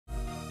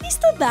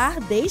Estudar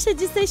deixa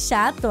de ser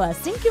chato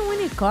assim que um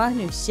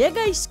unicórnio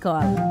chega à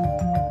escola.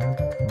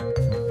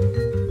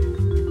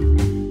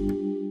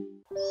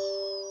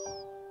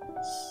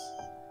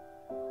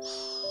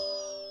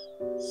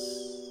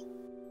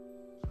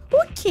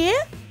 O quê?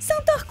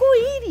 Santo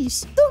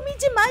arco-íris! Dormi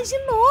demais de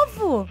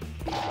novo!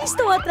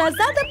 Estou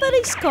atrasada para a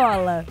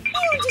escola.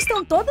 E onde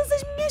estão todas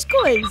as minhas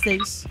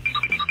coisas?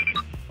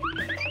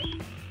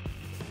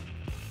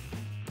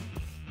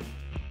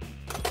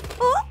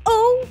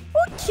 Oh!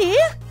 O quê?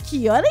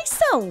 Que horas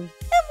são?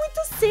 É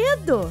muito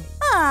cedo!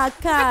 Ah,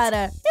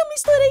 cara! Eu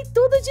misturei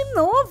tudo de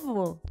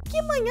novo!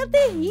 Que manhã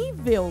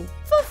terrível!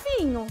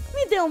 Fofinho,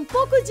 me dê um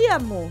pouco de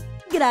amor.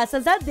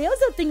 Graças a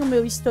Deus eu tenho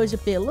meu estojo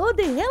peludo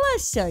e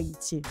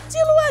relaxante.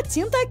 Dilua a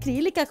tinta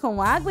acrílica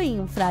com água em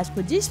um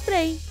frasco de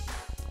spray.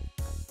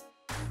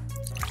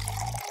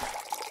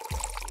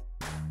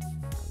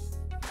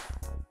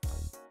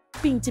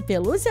 Pinte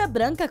pelúcia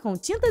branca com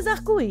tintas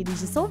arco-íris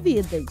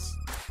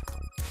dissolvidas.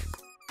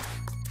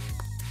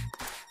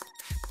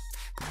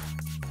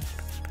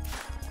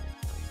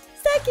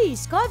 Seque e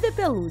escove a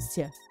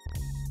pelúcia.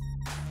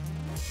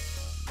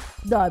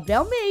 Dobre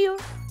ao meio.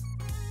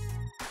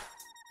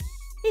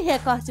 E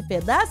recorte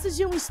pedaços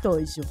de um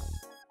estojo.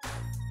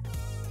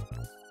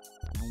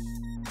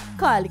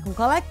 Cole com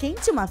cola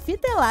quente uma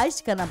fita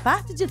elástica na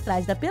parte de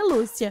trás da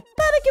pelúcia,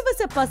 para que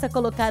você possa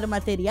colocar o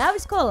material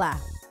escolar.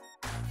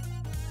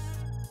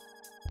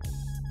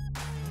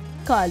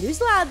 Cole os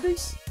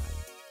lados.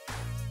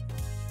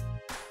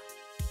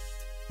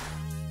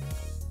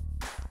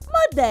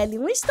 Modele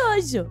um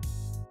estojo.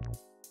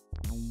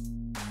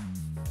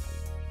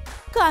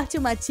 Corte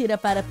uma tira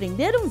para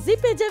prender um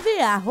zíper de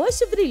EVA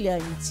roxo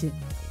brilhante.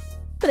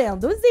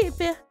 Prenda o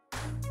zíper.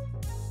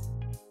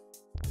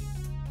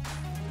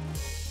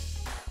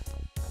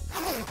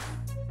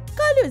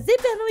 Cole o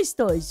zíper no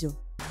estojo.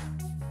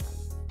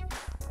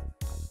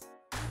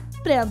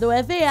 Prenda o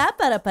EVA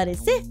para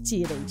aparecer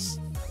tiras.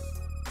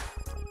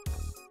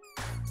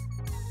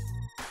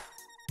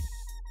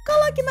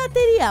 Coloque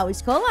material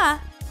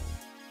escolar.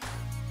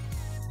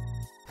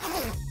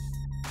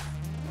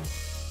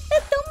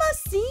 É tão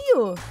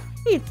macio!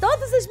 E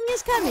todas as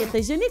minhas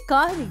canetas de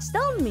unicórnio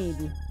estão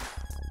nele.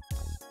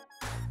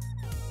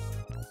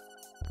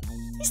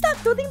 Está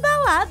tudo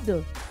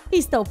embalado.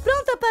 Estou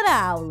pronta para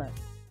a aula.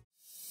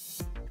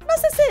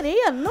 Nossa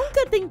sereia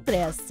nunca tem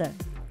pressa.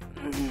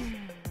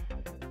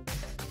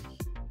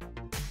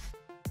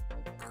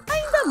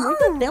 Ainda há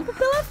muito tempo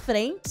pela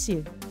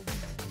frente.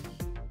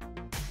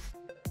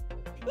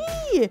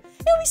 Ih,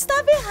 eu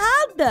estava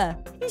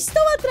errada!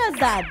 Estou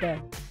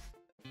atrasada!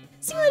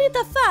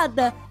 Senhorita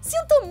Fada,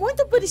 sinto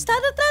muito por estar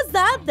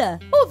atrasada.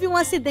 Houve um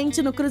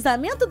acidente no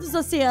cruzamento dos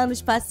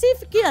oceanos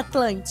Pacífico e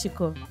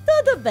Atlântico.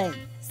 Tudo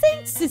bem.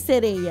 Sente-se,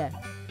 sereia.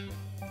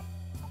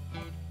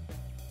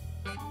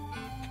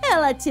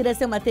 Ela tira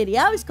seu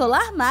material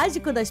escolar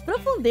mágico das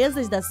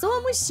profundezas da sua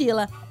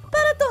mochila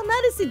para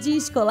tornar esse dia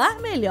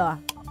escolar melhor.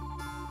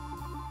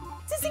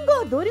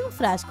 Desengordure um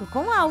frasco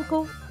com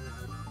álcool.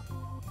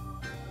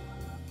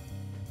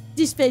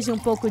 Despeje um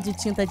pouco de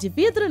tinta de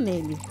vidro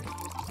nele.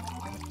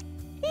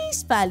 E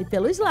espalhe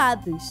pelos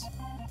lados.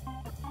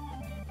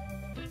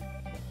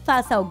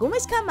 Faça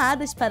algumas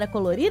camadas para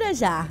colorir a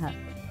jarra.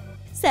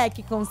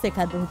 Seque com um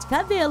secador de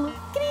cabelo.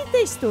 Crie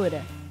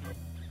textura.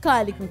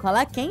 Cole com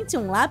cola quente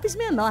um lápis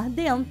menor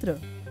dentro.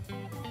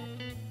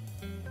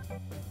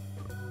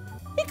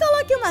 E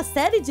coloque uma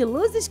série de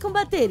luzes com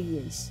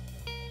baterias.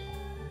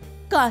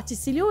 Corte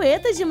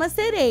silhuetas de uma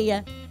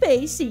sereia,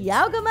 peixe e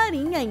alga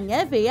marinha em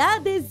EVA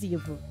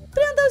adesivo.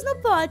 Prenda-os no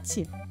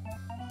pote.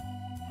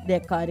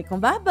 Decore com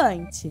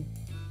barbante.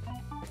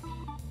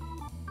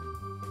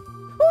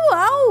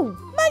 Uau!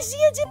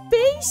 Magia de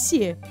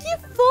peixe! Que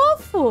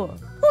fofo!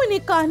 O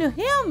unicórnio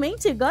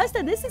realmente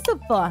gosta desse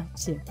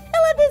suporte.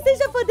 Ela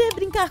deseja poder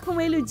brincar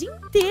com ele o dia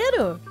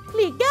inteiro.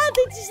 Ligado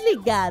e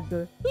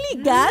desligado.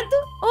 Ligado?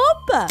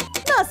 Opa!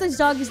 Nossos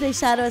jogos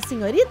deixaram a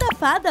senhorita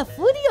Fada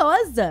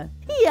furiosa.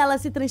 E ela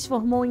se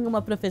transformou em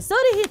uma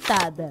professora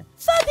irritada.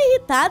 Fada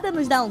irritada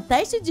nos dá um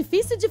teste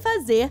difícil de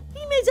fazer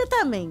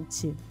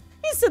imediatamente.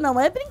 Isso não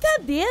é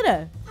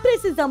brincadeira.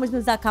 Precisamos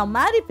nos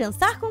acalmar e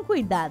pensar com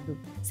cuidado.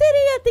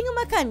 Sereia tem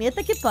uma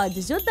caneta que pode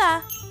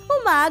ajudar.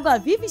 Uma água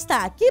viva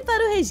está aqui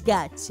para o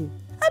resgate.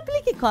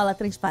 Aplique cola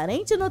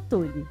transparente no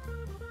Tulle.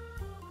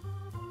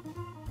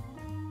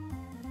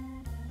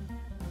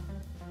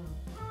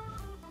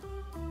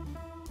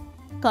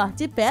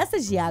 Corte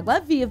peças de água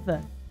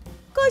viva.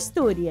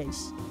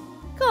 Costure-as.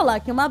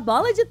 Coloque uma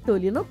bola de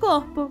Tulle no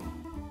corpo.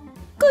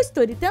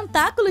 Costure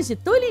tentáculos de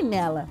Tulle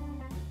nela.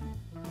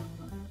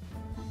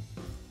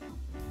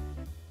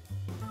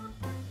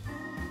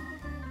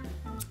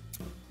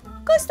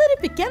 Costure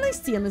pequenos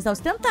sinos aos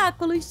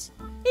tentáculos.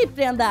 E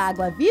prenda a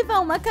água viva a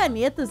uma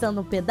caneta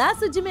usando um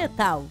pedaço de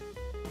metal.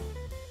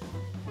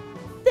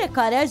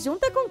 Decore a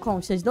junta com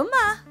conchas do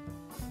mar.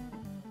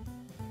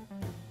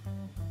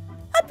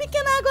 A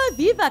pequena água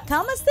viva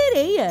acalma a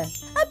sereia.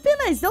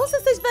 Apenas ouça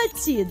suas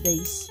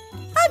batidas.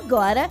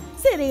 Agora,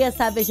 Sereia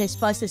sabe as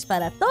respostas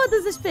para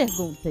todas as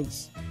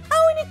perguntas.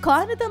 A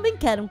Unicórnio também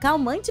quer um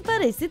calmante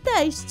para esse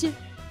teste.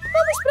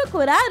 Vamos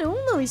procurar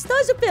um no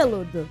estojo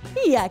peludo.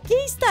 E aqui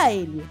está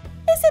ele.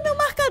 Esse é meu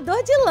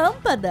marcador de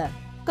lâmpada.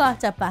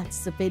 Corte a parte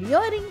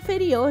superior e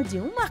inferior de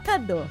um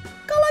marcador.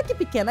 Coloque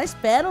pequenas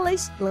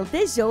pérolas,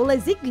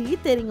 lantejoulas e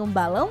glitter em um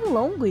balão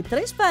longo e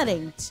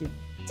transparente.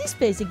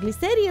 Despeje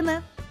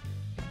glicerina.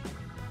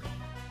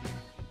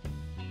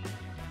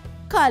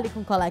 Cole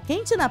com cola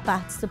quente na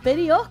parte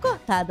superior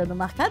cortada no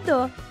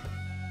marcador.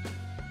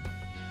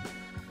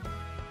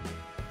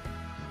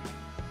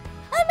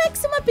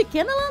 Anexe uma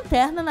pequena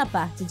lanterna na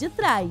parte de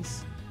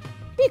trás.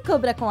 E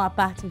cubra com a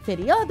parte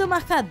inferior do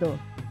marcador.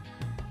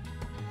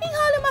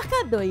 Enrole o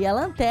marcador e a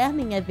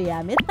lanterna em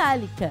EVA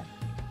metálica.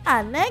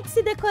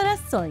 Anexe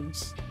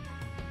decorações.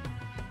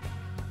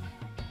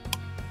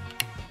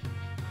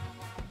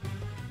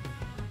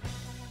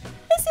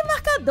 Esse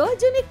marcador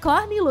de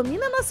unicórnio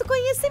ilumina nosso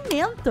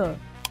conhecimento.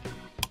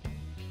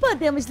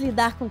 Podemos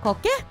lidar com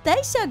qualquer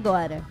teste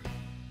agora.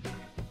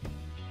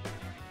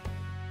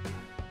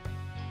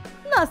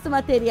 Nosso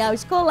material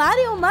escolar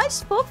é o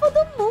mais fofo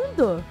do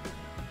mundo.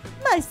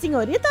 Mas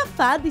senhorita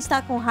Fada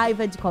está com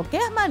raiva de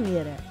qualquer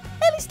maneira.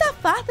 Ela está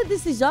farta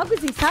desses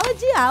jogos em sala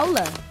de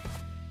aula.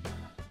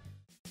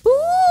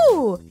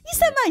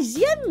 Isso é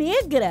magia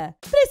negra!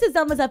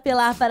 Precisamos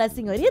apelar para a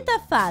senhorita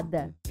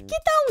Fada. Que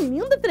tal um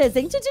lindo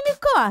presente de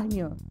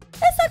unicórnio?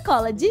 Essa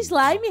cola de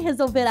slime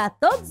resolverá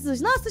todos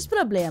os nossos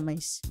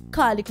problemas.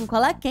 Cole com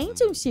cola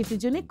quente um chifre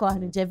de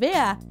unicórnio de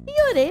EVA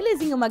e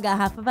orelhas em uma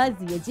garrafa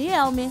vazia de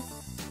Elmer.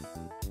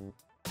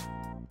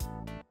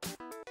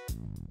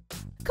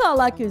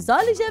 Coloque os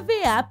olhos de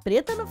EVA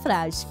preta no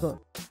frasco.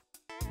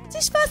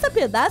 Desfaça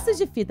pedaços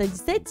de fita de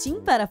cetim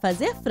para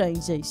fazer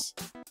franjas.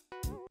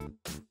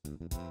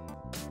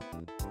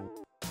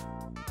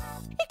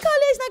 E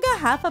cole-as na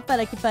garrafa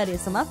para que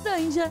pareça uma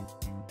franja.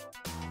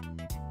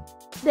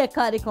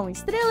 Decore com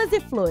estrelas e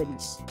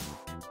flores.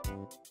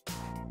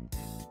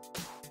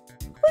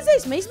 Use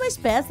as mesmas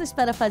peças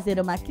para fazer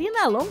uma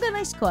crina longa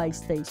nas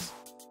costas.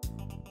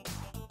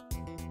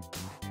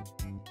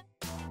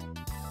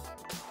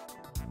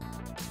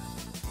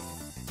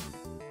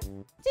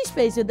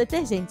 Despeje o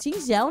detergente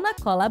em gel na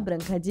cola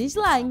branca de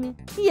slime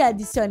e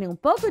adicione um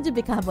pouco de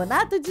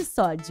bicarbonato de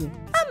sódio.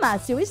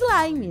 Amasse o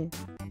slime.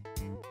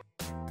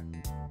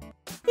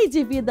 E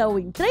divida-o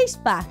em 3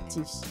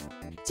 partes.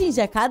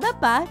 Tinja cada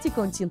parte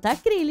com tinta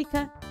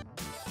acrílica.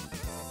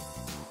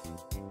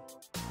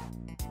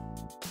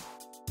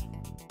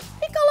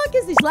 E coloque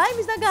os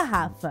slimes na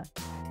garrafa.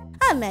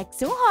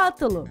 Anexe um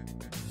rótulo.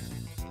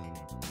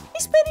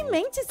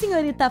 Experimente,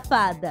 senhorita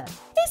Fada!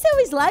 Esse é o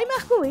slime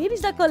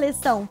arco-íris da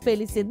coleção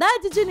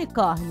Felicidade de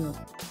Unicórnio.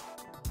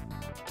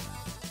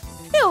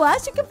 Eu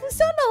acho que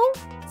funcionou!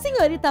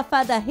 Senhorita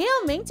Fada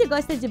realmente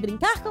gosta de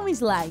brincar com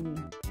slime.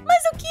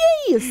 Mas o que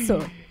é isso?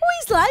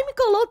 O slime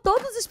colou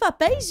todos os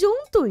papéis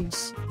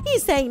juntos!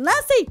 Isso é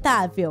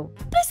inaceitável!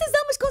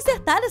 Precisamos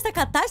consertar essa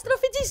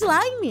catástrofe de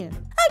slime!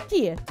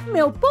 Aqui,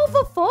 meu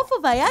polvo fofo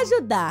vai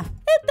ajudar!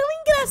 É tão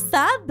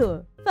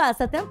engraçado!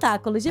 Faça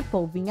tentáculos de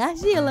polvo em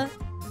argila.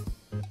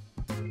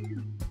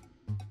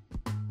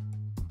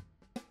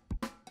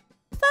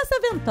 Faça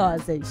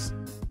ventosas.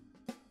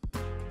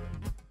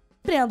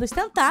 Prenda os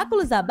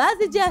tentáculos à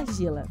base de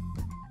argila.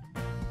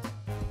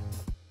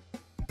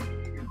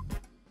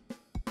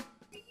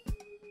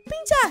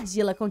 Pinte a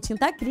argila com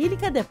tinta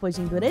acrílica depois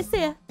de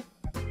endurecer.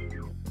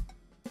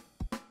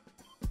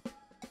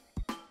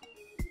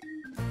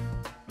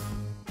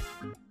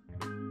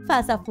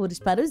 Faça furos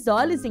para os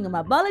olhos em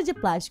uma bola de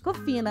plástico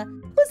fina,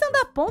 usando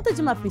a ponta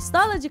de uma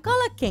pistola de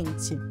cola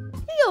quente.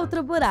 E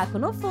outro buraco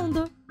no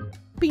fundo.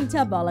 Pinte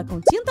a bola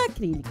com tinta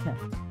acrílica.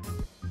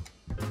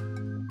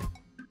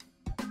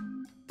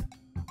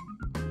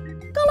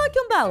 Coloque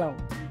um balão.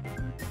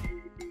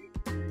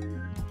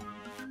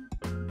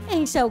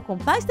 Encha-o com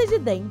pasta de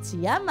dente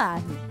e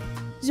amarre.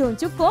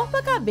 Junte o corpo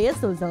à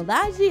cabeça usando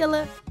a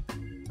argila.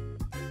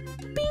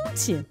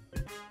 Pinte.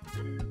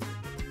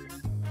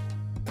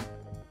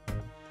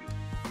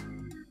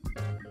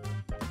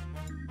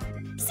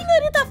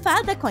 Senhorita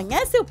Fada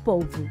conhece o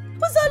polvo.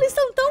 Os olhos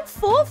são tão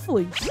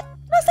fofos.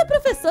 Nossa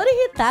professora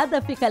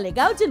irritada fica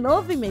legal de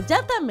novo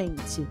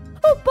imediatamente.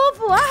 O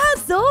povo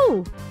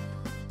arrasou!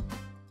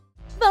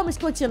 Vamos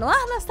continuar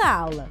nossa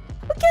aula.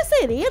 O que a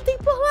Sereia tem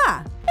por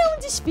lá? É um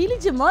desfile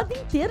de moda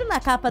inteiro na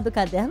capa do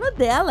caderno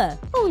dela.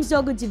 Um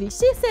jogo de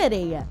vestir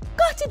Sereia.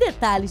 Corte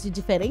detalhes de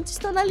diferentes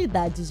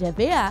tonalidades de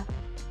EVA.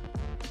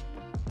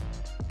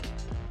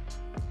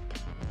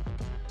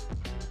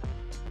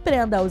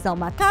 Prenda-os a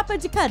uma capa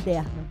de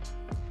caderno.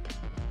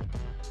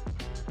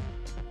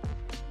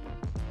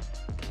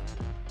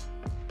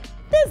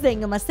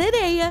 Desenhe uma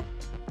sereia.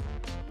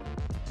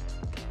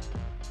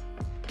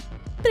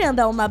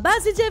 Prenda uma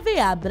base de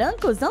EVA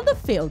branca usando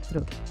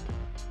feltro.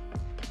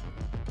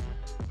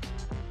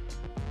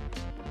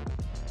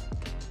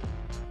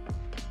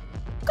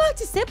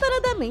 Corte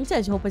separadamente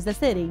as roupas da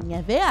sereia em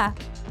EVA.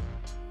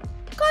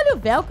 Cole o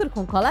velcro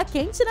com cola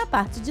quente na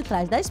parte de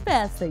trás das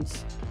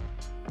peças.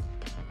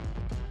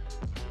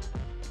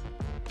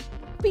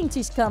 pinte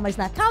escamas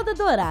na cauda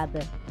dourada.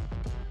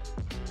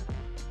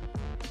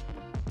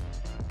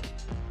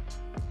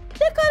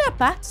 Decore a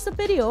parte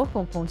superior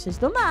com conchas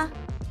do mar.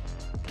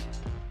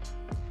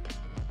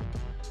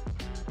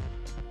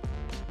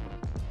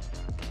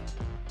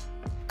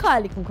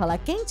 Cole com cola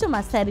quente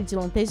uma série de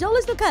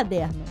lantejoulas no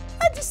caderno.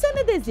 Adicione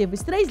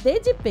adesivos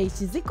 3D de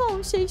peixes e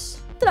conchas.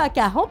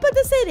 Troque a roupa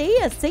da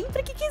sereia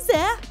sempre que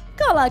quiser.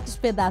 Coloque os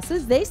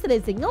pedaços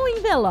extras em um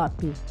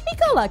envelope e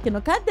coloque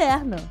no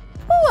caderno.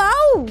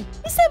 Uau!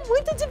 Isso é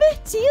muito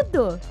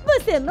divertido!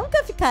 Você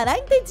nunca ficará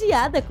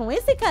entediada com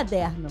esse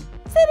caderno.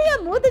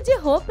 Sereia muda de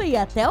roupa e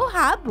até o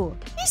rabo.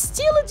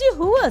 Estilo de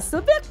rua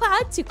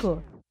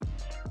subaquático.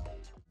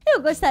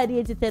 Eu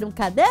gostaria de ter um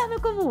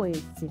caderno como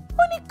esse.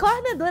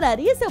 Unicórnio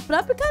adoraria seu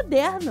próprio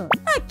caderno.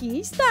 Aqui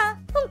está,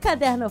 um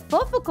caderno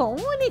fofo com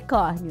um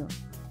unicórnio.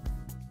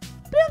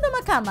 Prenda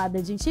uma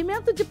camada de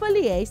enchimento de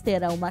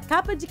poliéster a uma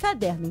capa de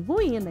caderno em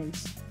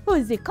ruínas.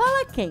 Use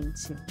cola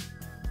quente.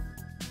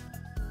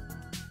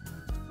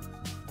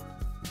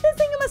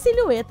 Desenhe uma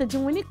silhueta de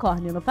um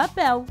unicórnio no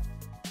papel.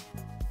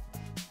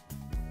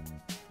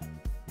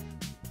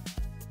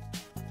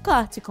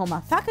 Corte com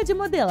uma faca de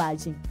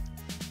modelagem.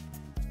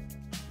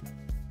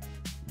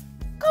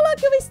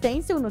 Coloque o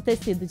stencil no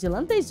tecido de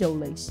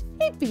lantejoulas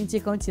e pinte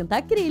com tinta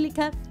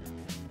acrílica.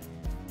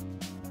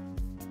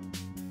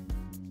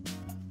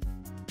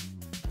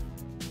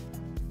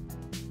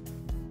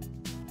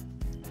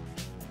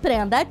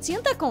 Prenda a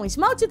tinta com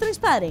esmalte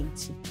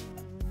transparente.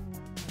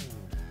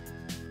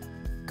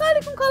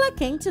 Cole com cola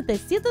quente o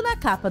tecido na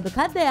capa do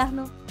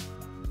caderno.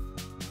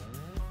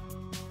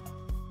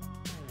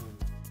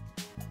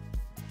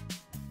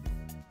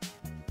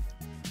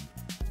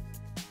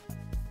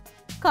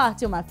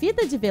 Corte uma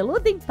fita de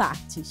veludo em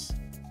partes.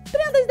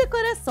 Prenda as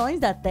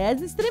decorações até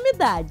as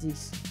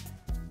extremidades.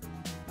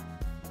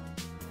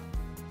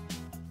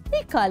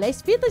 E cole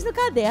as fitas no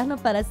caderno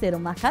para ser um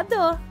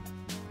marcador.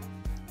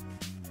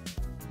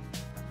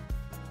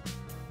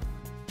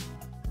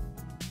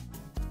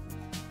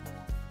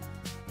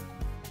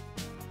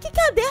 Que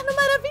caderno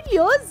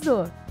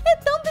maravilhoso! É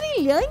tão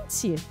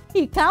brilhante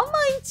e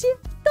calmante.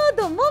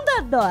 Todo mundo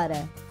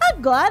adora.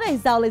 Agora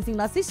as aulas em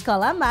nossa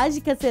escola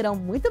mágica serão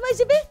muito mais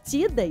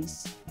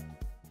divertidas.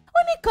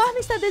 O unicórnio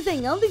está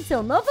desenhando em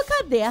seu novo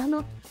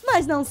caderno,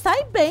 mas não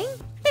sai bem.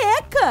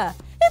 Eca!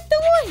 É tão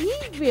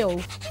horrível!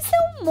 Isso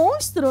é um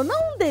monstro,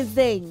 não um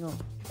desenho.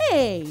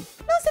 Ei,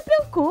 não se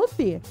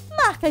preocupe.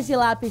 Marcas de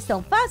lápis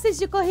são fáceis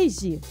de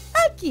corrigir.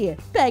 Aqui,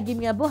 pegue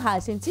minha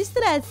borracha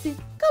anti-estresse.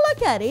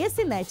 Coloque areia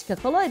cinética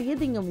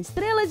colorida em uma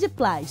estrela de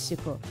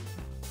plástico.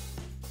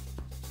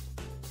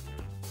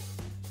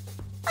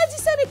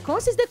 Adicione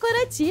conchas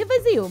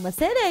decorativas e uma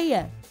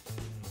sereia.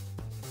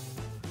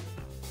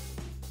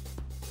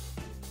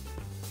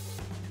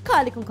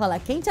 Cole com cola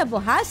quente a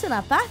borracha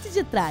na parte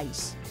de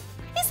trás.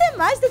 Isso é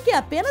mais do que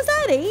apenas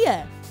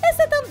areia.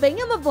 Essa também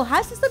é uma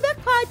borracha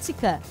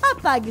subaquática.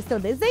 Apague seu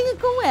desenho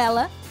com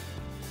ela.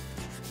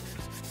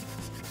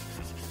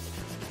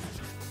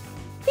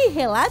 E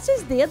relaxe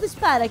os dedos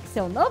para que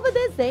seu novo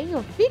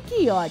desenho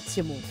fique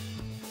ótimo.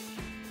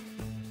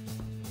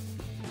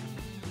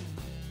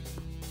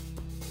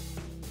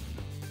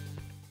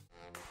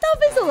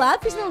 Talvez o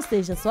lápis não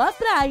seja sua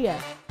praia.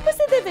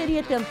 Você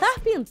deveria tentar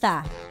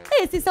pintar.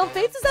 Esses são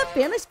feitos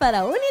apenas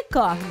para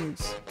unicórnios.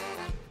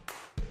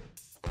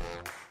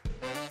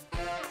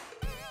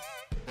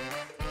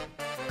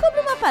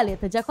 Cubra uma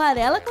paleta de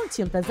aquarela com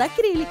tintas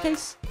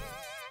acrílicas.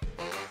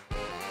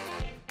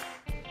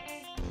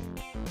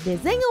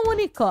 Desenhe um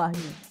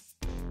unicórnio.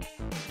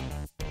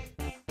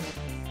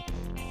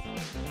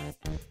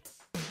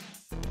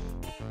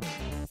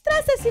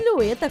 Trace a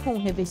silhueta com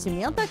um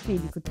revestimento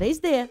acrílico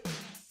 3D.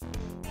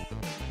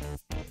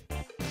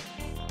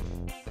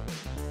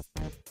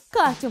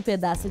 Corte um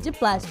pedaço de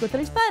plástico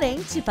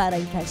transparente para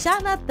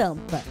encaixar na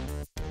tampa.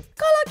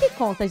 Coloque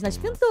contas nas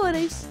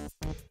pinturas.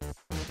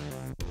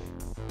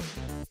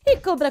 E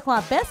cubra com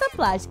a peça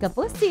plástica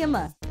por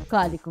cima.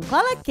 Cole com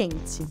cola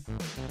quente.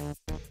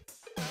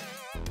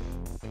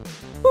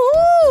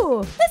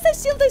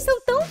 Essas tintas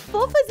são tão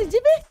fofas e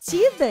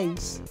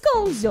divertidas!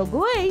 Com um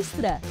jogo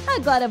extra,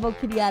 agora vou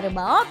criar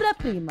uma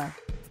obra-prima.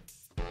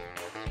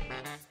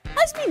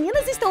 As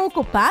meninas estão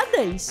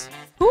ocupadas?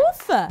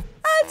 Ufa!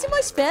 A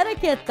atmosfera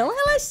aqui é tão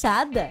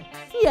relaxada.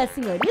 E a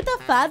senhorita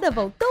fada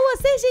voltou a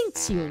ser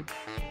gentil.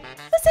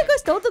 Você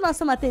gostou do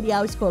nosso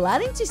material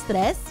escolar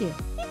anti-estresse?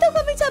 Então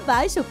comente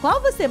abaixo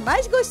qual você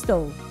mais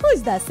gostou,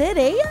 os da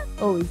sereia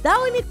ou os da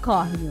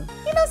unicórnio.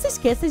 E não se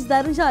esqueça de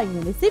dar um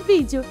joinha nesse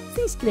vídeo,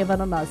 se inscreva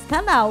no nosso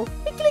canal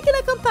e clique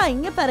na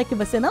campainha para que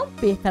você não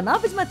perca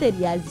novos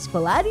materiais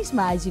escolares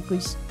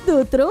mágicos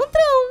do Trum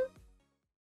Trum!